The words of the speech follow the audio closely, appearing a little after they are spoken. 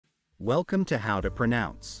Welcome to How to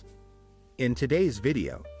Pronounce. In today's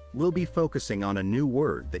video, we'll be focusing on a new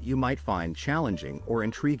word that you might find challenging or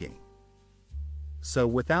intriguing. So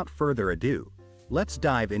without further ado, let's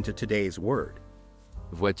dive into today's word,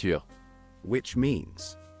 Voiture. which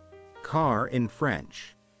means car in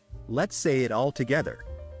French. Let's say it all together.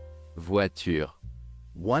 Voiture.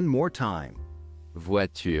 One more time.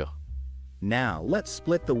 Voiture. Now let's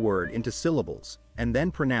split the word into syllables and then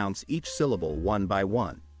pronounce each syllable one by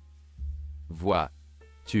one.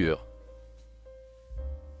 Voiture.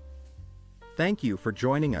 Thank you for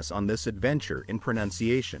joining us on this adventure in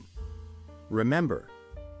pronunciation. Remember,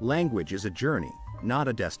 language is a journey, not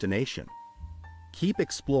a destination. Keep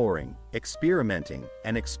exploring, experimenting,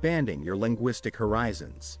 and expanding your linguistic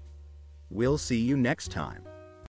horizons. We'll see you next time.